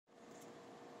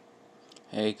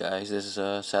Hey guys, this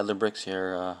is Sadler Bricks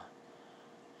here.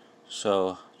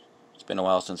 So it's been a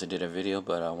while since I did a video,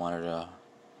 but I wanted to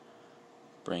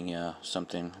bring you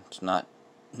something. It's not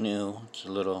new. It's a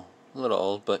little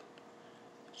old, but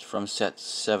it's from set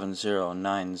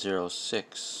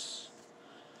 70906.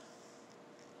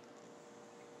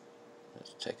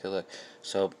 Let's take a look.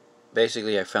 So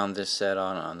basically, I found this set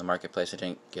on the marketplace. I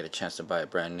didn't get a chance to buy it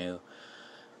brand new.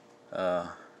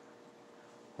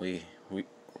 We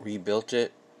rebuilt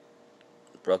it.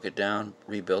 Broke it down,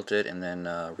 rebuilt it, and then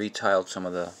retiled some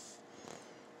of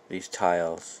these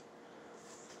tiles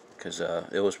because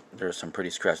there were some pretty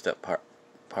scratched up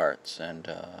parts,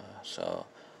 and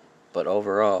but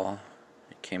overall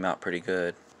it came out pretty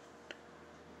good.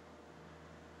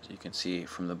 As you can see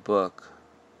from the book,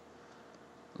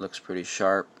 it looks pretty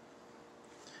sharp.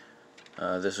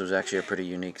 This was actually a pretty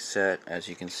unique set. As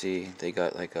you can see, they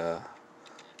got like a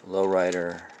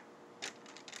lowrider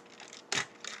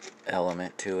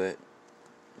element to it.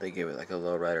 They gave it like a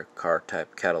lowrider car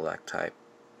type, Cadillac type.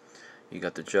 You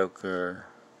got the Joker,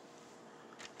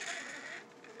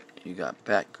 you got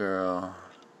Batgirl,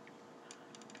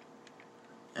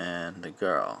 and the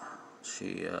girl.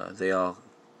 They all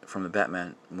from the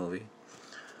Batman movie.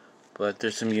 But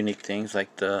there's some unique things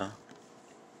like the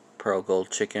pearl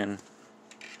gold chicken.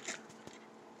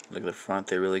 Look at the front,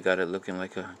 they really got it looking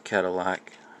like a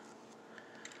Cadillac.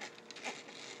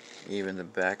 Even the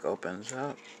back opens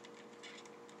up.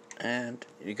 And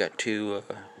you got two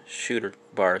shooter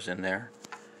bars in there,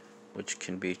 which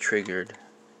can be triggered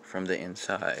from the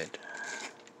inside.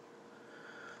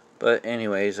 But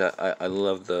anyways, I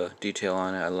love the detail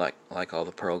on it. I like all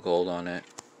the pearl gold on it.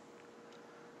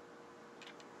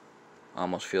 I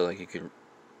almost feel like you could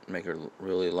make a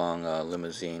really long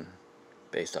limousine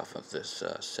based off of this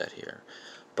set here.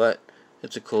 But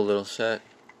it's a cool little set.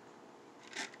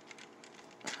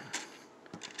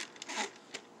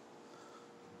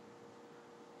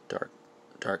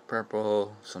 Dark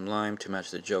purple, some lime to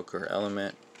match the Joker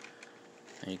element,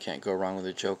 and you can't go wrong with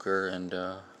the Joker. And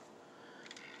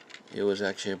it was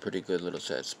actually a pretty good little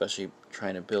set, especially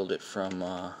trying to build it from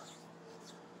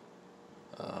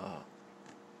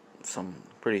some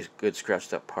pretty good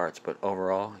scratched up parts. But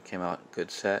overall, it came out a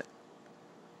good set,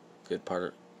 good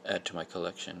part to add to my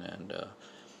collection. And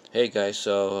hey guys,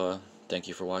 so thank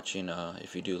you for watching.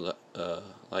 If you do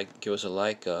give us a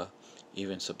like,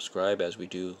 even subscribe, as we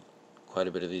do quite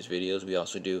a bit of these videos. We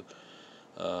also do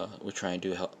we try and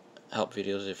do help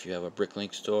videos if you have a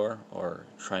Bricklink store or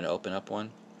trying to open up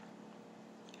one.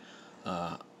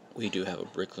 We do have a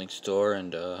Bricklink store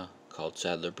and called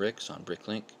Sadler Bricks on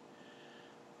Bricklink.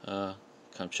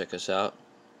 Come check us out.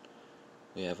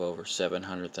 We have over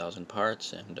 700,000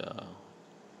 parts, and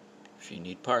if you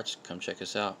need parts, come check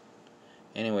us out.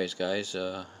 Anyways guys,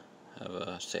 have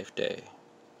a safe day.